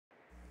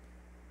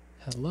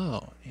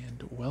Hello,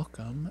 and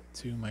welcome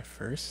to my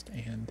first,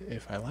 and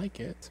if I like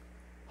it,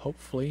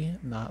 hopefully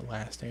not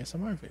last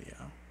ASMR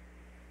video.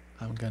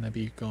 I'm going to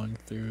be going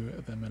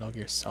through the Metal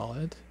Gear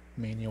Solid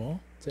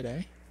manual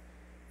today.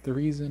 The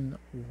reason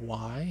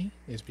why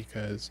is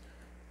because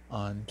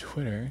on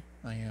Twitter,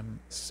 I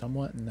am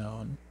somewhat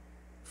known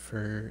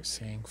for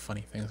saying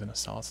funny things in a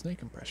Solid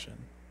Snake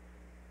impression.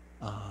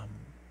 Um,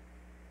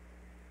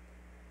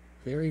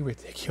 Very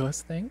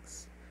ridiculous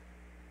things,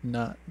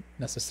 not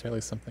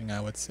necessarily something I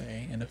would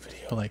say in a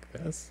video like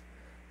this.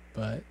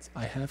 But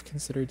I have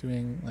considered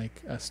doing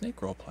like a snake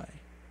roleplay.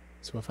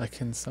 So if I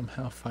can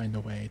somehow find a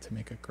way to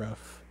make a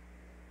gruff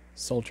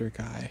soldier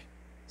guy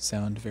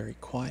sound very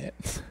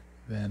quiet,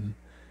 then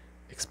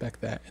expect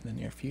that in the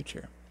near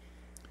future.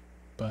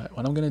 But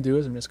what I'm going to do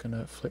is I'm just going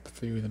to flip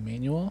through the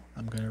manual.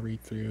 I'm going to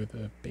read through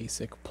the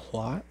basic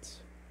plot,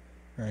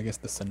 or I guess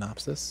the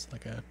synopsis,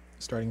 like a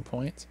starting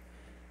point,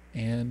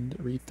 and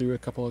read through a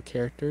couple of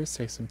characters,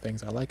 say some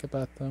things I like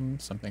about them,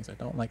 some things I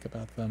don't like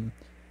about them,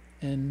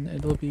 and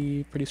it'll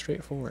be pretty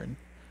straightforward.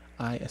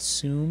 I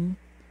assume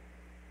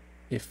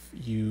if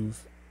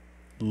you've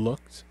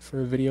looked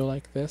for a video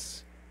like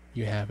this,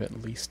 you have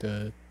at least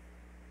a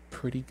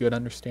pretty good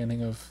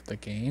understanding of the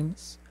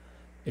games.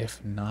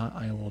 If not,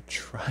 I will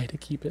try to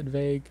keep it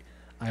vague.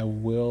 I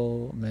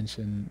will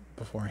mention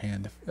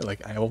beforehand,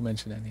 I will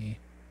mention any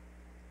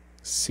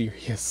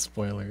serious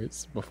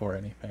spoilers before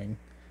anything,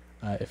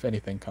 if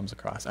anything comes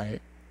across.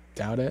 I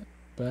doubt it,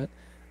 but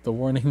the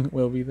warning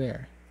will be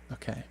there.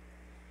 Okay.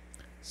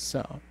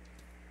 So,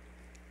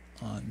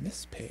 on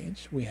this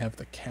page, we have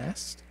the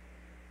cast.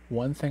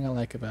 One thing I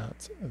like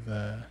about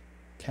the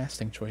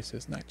casting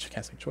choices, not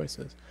casting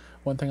choices,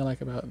 one thing I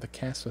like about the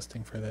cast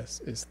listing for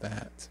this is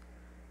that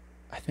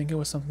I think it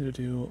was something to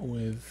do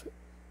with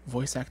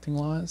voice acting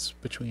laws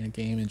between a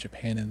game in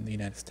Japan and the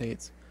United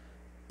States,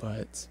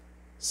 but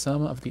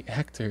some of the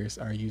actors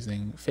are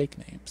using fake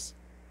names,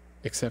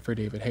 except for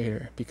David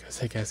Hayter,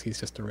 because I guess he's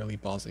just a really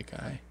ballsy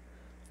guy.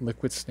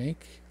 Liquid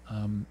Snake,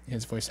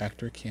 his voice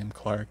actor Cam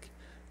Clark,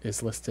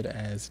 is listed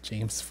as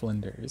James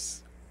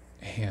Flinders,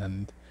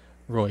 and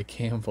Roy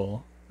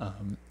Campbell,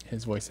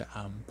 his voice,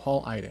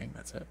 Paul Eiding,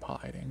 that's it, Paul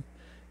Eiding,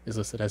 is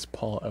listed as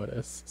Paul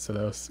Otis. So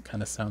those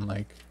kind of sound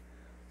like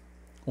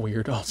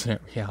weird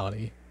alternate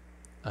reality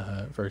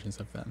versions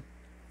of them.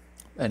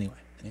 Anyway,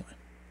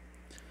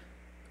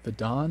 the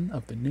dawn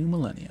of the new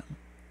millennium,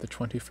 the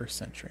 21st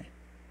century.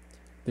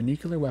 The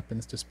nuclear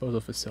weapons disposal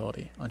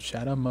facility on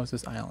Shadow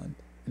Moses Island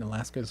in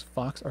Alaska's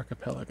Fox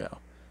Archipelago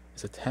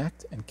is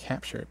attacked and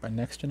captured by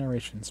Next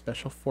Generation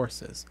Special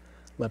Forces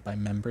led by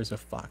members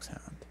of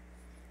Foxhound.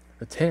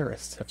 The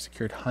terrorists have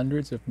secured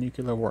hundreds of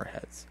nuclear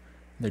warheads,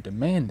 and they're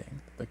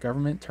demanding that the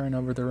government turn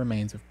over the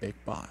remains of Big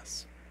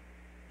Boss.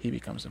 He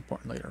becomes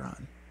important later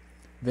on.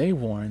 They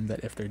warn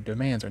that if their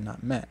demands are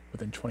not met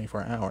within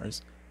 24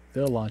 hours,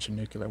 they'll launch a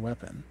nuclear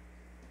weapon.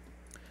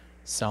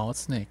 Solid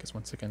Snake is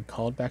once again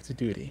called back to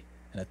duty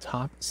in a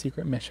top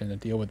secret mission to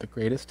deal with the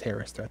greatest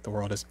terrorist threat the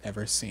world has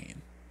ever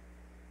seen.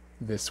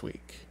 This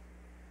week.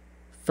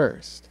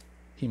 First,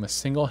 he must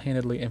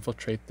single-handedly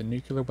infiltrate the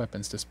nuclear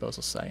weapons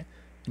disposal site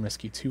and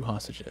rescue two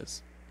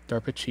hostages,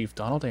 DARPA Chief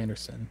Donald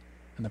Anderson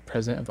and the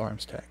President of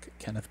ArmsTech,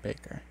 Kenneth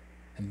Baker,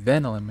 and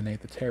then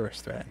eliminate the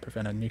terrorist threat and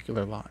prevent a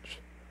nuclear launch.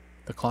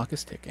 The clock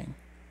is ticking.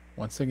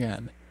 Once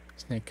again,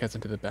 Snake heads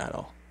into the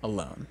battle,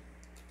 alone.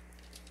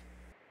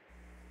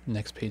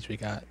 Next page we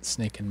got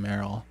Snake and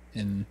Meryl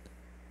in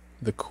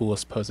the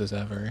coolest poses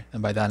ever,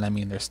 and by that I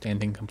mean they're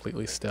standing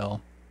completely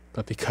still,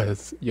 but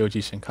because Yoji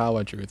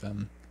Shinkawa drew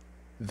them,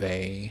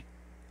 they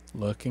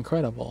look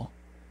incredible.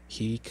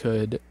 He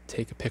could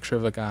take a picture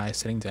of a guy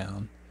sitting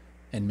down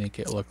and make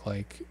it look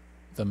like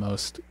the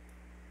most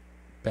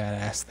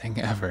badass thing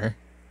ever.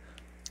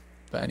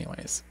 But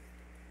anyways,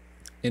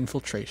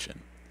 infiltration.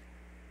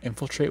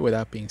 Infiltrate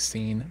without being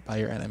seen by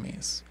your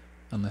enemies,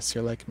 unless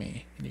you're like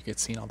me and you get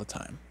seen all the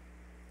time.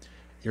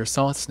 You're a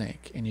Solid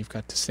Snake, and you've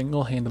got to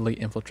single-handedly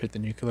infiltrate the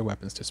nuclear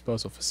weapons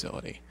disposal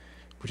facility,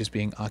 which is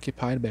being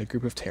occupied by a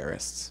group of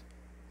terrorists.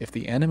 If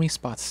the enemy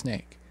spots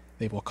Snake,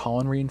 they will call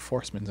in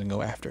reinforcements and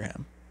go after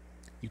him.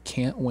 You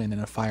can't win in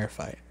a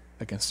firefight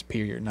against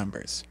superior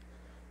numbers,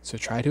 so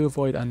try to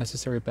avoid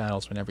unnecessary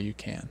battles whenever you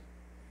can.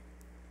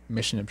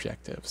 Mission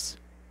objectives.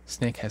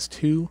 Snake has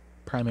two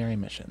primary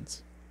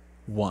missions.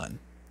 1.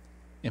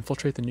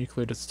 Infiltrate the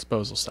nuclear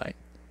disposal site.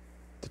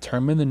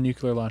 Determine the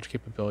nuclear launch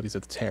capabilities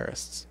of the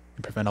terrorists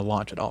and prevent a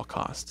launch at all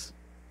costs.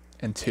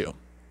 And 2.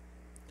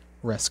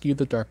 Rescue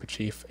the DARPA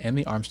chief and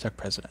the ArmsTech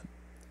president.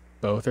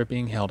 Both are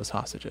being held as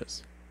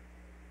hostages.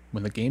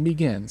 When the game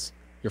begins,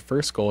 your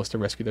first goal is to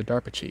rescue the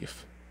DARPA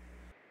chief.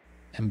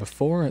 And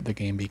before the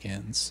game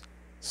begins,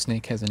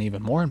 Snake has an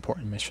even more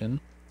important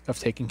mission of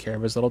taking care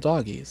of his little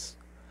doggies.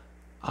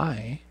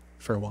 I,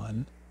 for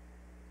one,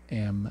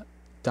 am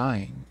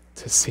dying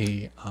to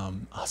see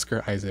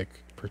Oscar Isaac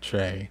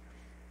portray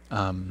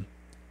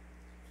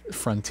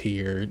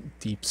Frontier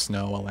Deep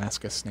Snow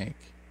Alaska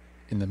Snake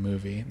in the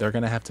movie. They're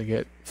gonna have to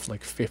get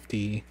like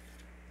 50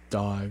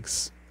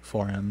 dogs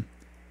for him,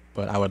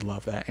 but I would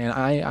love that. And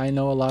I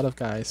know a lot of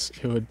guys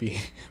who would be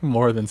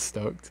more than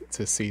stoked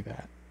to see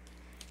that.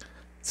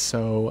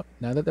 So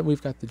now that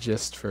we've got the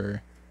gist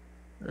for,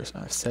 or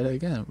I've said it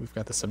again, we've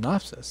got the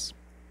synopsis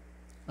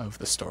of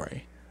the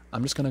story,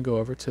 I'm just going to go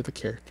over to the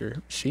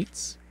character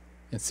sheets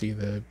and see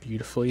the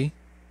beautifully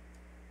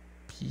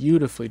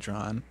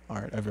drawn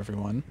art of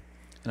everyone.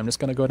 And I'm just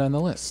going to go down the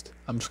list.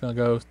 I'm just going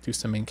to go do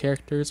some main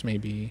characters,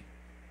 maybe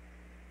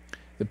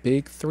the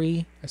big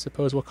three, I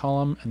suppose we'll call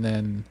them, and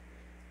then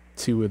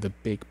two of the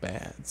big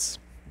bads.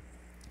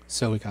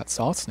 So we got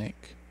Solid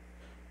Snake,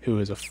 who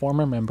is a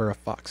former member of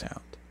Foxhound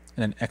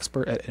and an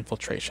expert at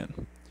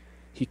infiltration.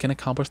 He can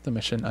accomplish the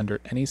mission under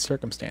any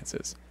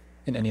circumstances,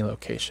 in any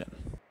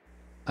location.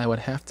 I would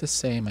have to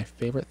say my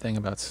favorite thing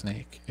about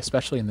Snake,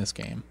 especially in this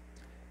game,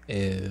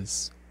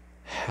 is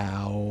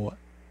how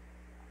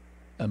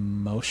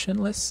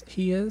emotionless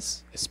he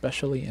is,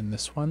 especially in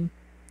this one,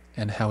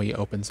 and how he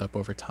opens up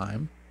over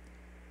time.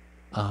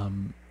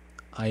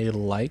 I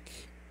like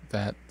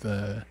that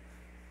the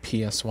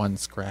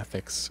PS1's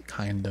graphics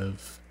kind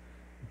of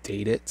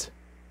date it.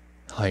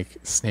 Like,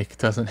 Snake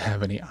doesn't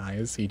have any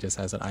eyes, he just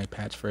has an eye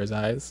patch for his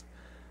eyes.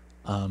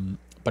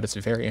 But it's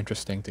very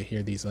interesting to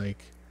hear these,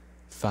 like,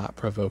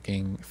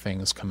 thought-provoking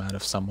things come out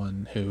of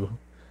someone who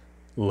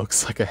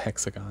looks like a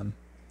hexagon.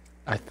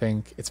 I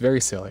think it's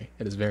very silly.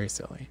 It is very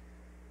silly.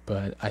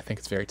 But I think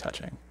it's very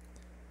touching.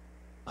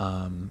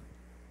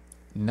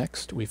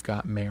 Next, we've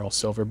got Meryl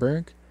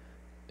Silverberg.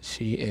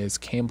 She is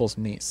Campbell's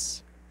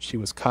niece. She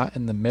was caught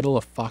in the middle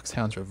of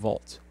Foxhound's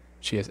revolt.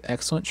 She has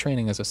excellent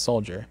training as a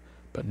soldier,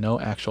 but no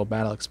actual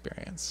battle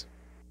experience.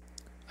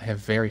 I have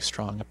very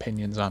strong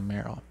opinions on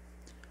Meryl.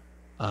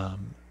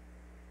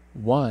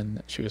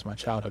 One, she was my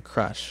childhood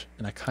crush,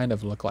 and I kind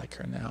of look like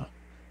her now.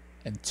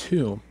 And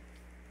two,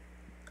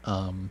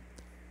 in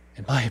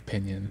my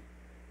opinion,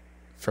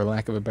 for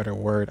lack of a better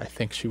word, I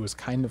think she was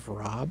kind of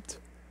robbed.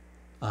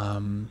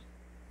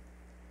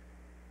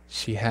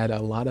 She had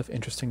a lot of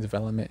interesting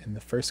development in the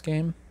first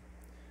game.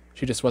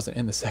 She just wasn't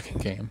in the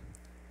second game.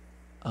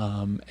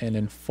 And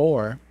in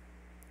 4,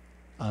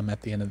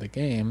 at the end of the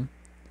game,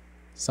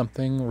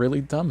 something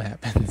really dumb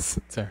happens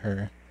to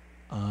her,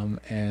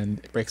 and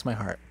it breaks my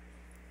heart.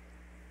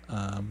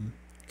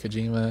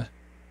 Kojima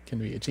can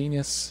be a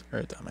genius or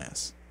a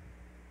dumbass.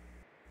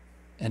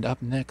 And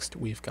up next,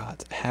 we've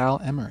got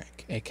Hal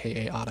Emmerich,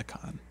 aka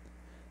Otacon,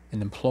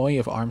 an employee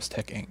of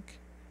ArmsTech Inc.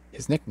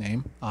 His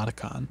nickname,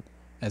 Otacon,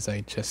 as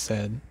I just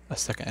said a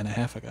second and a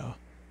half ago,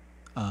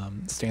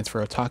 stands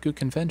for Otaku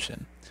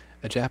Convention,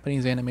 a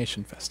Japanese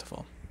animation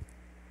festival.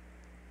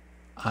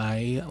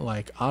 I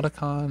like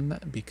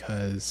Otacon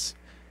because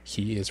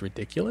he is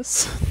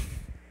ridiculous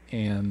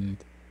and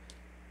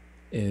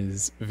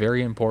is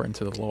very important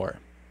to the lore.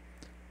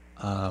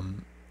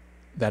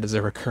 That is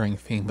a recurring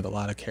theme with a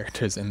lot of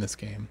characters in this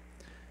game.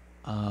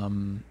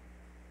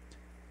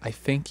 I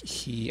think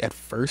he at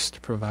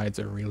first provides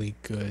a really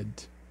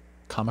good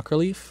comic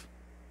relief,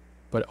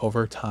 but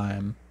over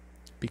time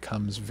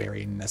becomes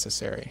very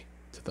necessary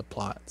to the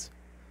plot.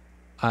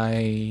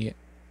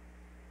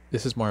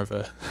 This is more of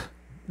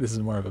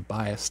a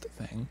biased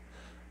thing,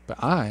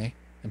 but I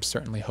am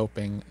certainly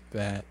hoping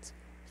that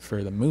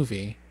for the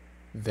movie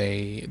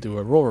they do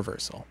a role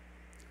reversal.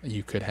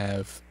 You could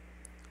have,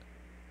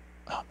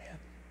 oh man,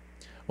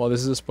 well,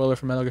 this is a spoiler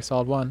for Metal Gear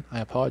Solid 1, I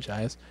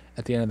apologize.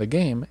 At the end of the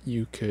game,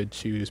 you could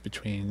choose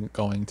between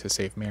going to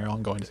save Meryl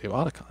and going to save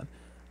Otacon.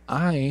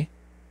 I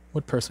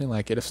would personally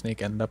like it if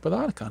Snake ended up with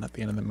Otacon at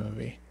the end of the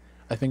movie.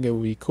 I think it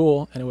would be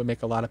cool, and it would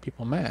make a lot of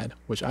people mad,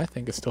 which I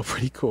think is still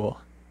pretty cool.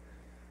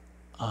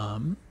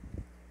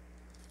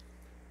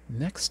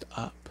 Next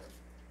up,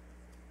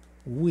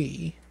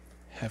 we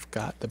have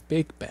got the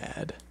big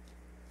bad.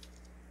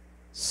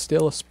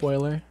 Still a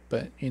spoiler,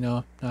 but you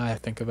know, now I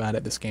think about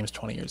it, this game's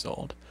 20 years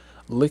old.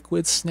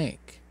 Liquid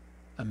Snake,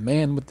 a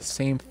man with the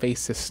same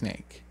face as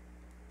Snake.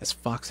 As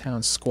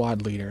Foxhound's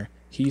squad leader,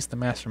 he's the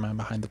mastermind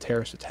behind the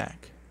terrorist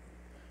attack.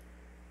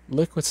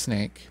 Liquid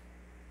Snake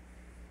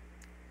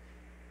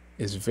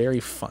is very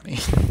funny.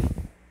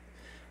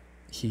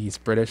 He's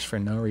British for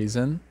no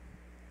reason.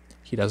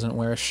 He doesn't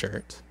wear a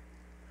shirt.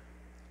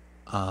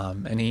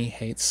 And he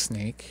hates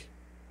Snake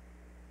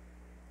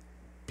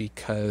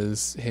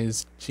because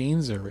his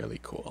jeans are really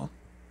cool.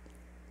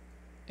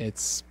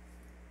 It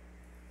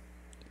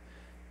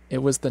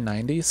was the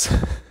 90s.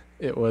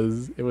 it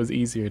was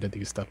easier to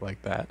do stuff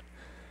like that.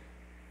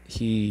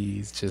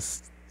 He's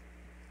just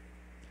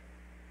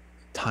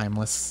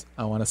timeless,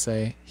 I want to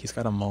say. He's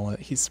got a mullet.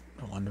 He's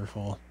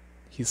wonderful.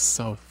 He's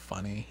so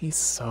funny. He's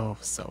so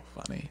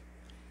funny.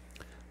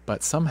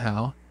 But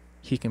somehow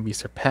he can be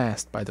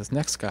surpassed by this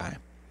next guy,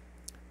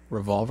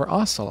 Revolver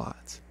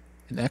Ocelot,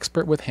 an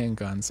expert with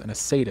handguns and a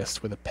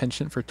sadist with a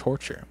penchant for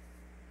torture.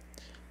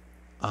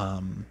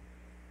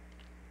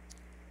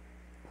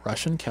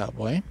 Russian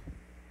cowboy,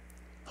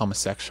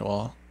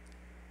 homosexual.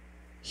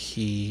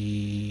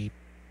 He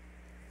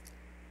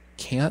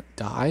can't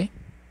die.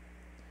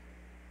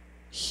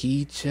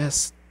 He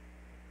just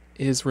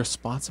is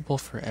responsible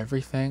for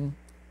everything,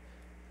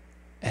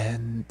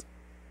 and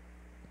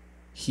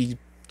He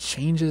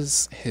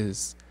changes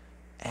his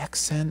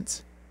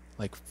accent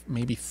like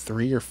maybe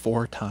 3 or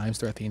 4 times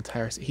throughout the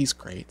entire. He's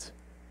great.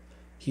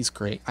 He's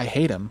great. I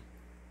hate him,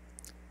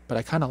 but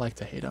I kind of like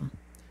to hate him.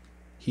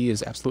 He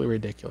is absolutely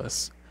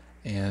ridiculous,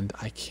 and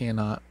I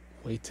cannot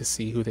wait to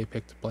see who they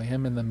pick to play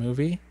him in the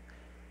movie.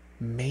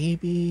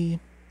 Maybe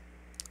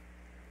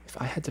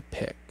if I had to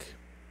pick,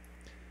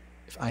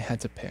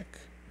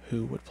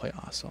 who would play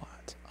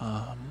Ocelot?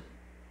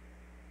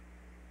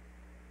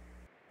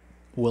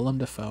 Willem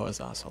Dafoe as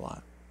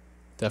Ocelot.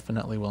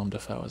 Definitely Willem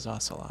Dafoe as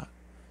Ocelot.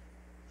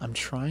 I'm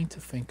trying to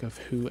think of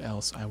who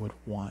else I would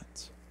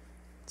want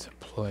to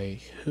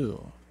play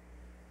who.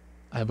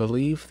 I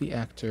believe the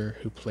actor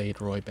who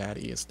played Roy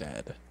Batty is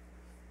dead.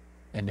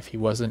 And if he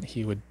wasn't,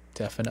 he would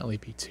definitely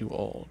be too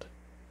old.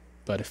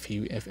 But if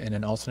in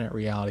an alternate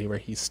reality where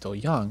he's still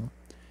young,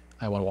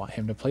 I would want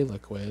him to play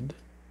Liquid.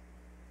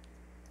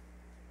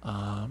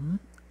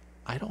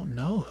 I don't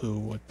know who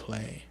would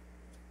play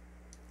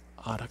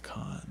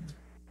Otacon.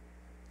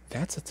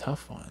 That's a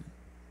tough one.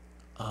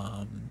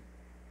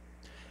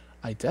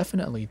 I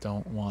definitely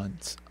don't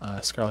want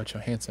Scarlett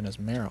Johansson as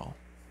Meryl,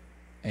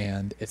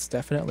 and it's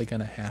definitely going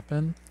to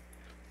happen,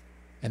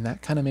 and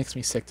that kind of makes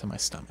me sick to my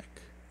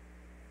stomach.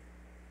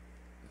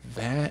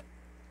 That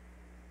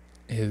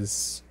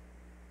is...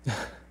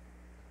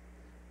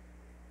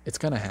 it's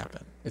going to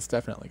happen. It's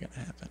definitely going to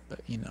happen, but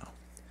you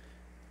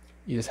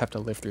just have to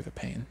live through the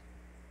pain.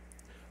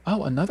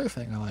 Oh, another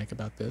thing I like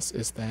about this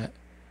is that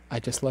I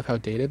just love how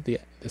dated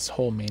this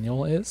whole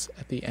manual is.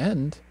 At the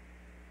end,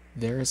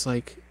 there's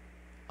like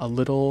a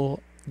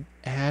little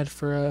ad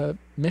for a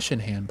mission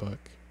handbook,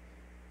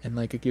 and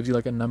like it gives you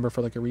like a number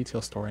for like a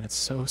retail store, and it's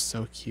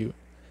so cute.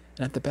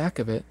 And at the back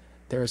of it,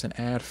 there's an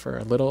ad for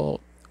a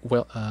little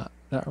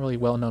not really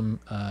well-known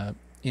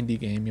indie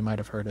game, you might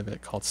have heard of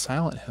it, called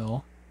Silent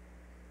Hill,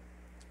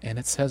 and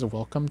it says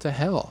 "Welcome to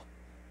Hell,"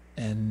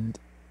 and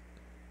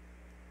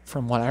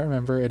from what I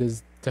remember, it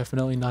is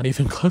definitely not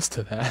even close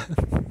to that.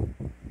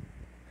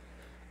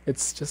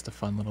 It's just a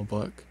fun little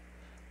book.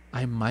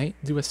 I might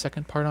do a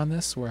second part on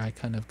this where I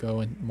kind of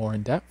go in more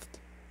in depth.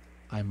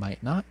 I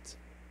might not.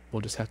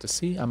 We'll just have to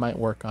see. I might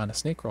work on a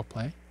Snake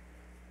roleplay.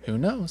 Who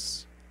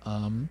knows?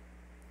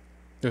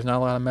 There's not a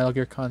lot of Metal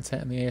Gear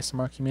content in the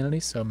ASMR community,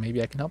 so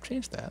maybe I can help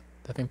change that.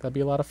 I think that'd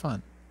be a lot of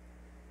fun.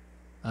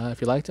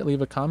 If you liked it,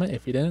 leave a comment.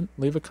 If you didn't,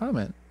 leave a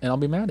comment, and I'll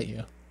be mad at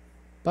you.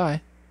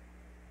 Bye.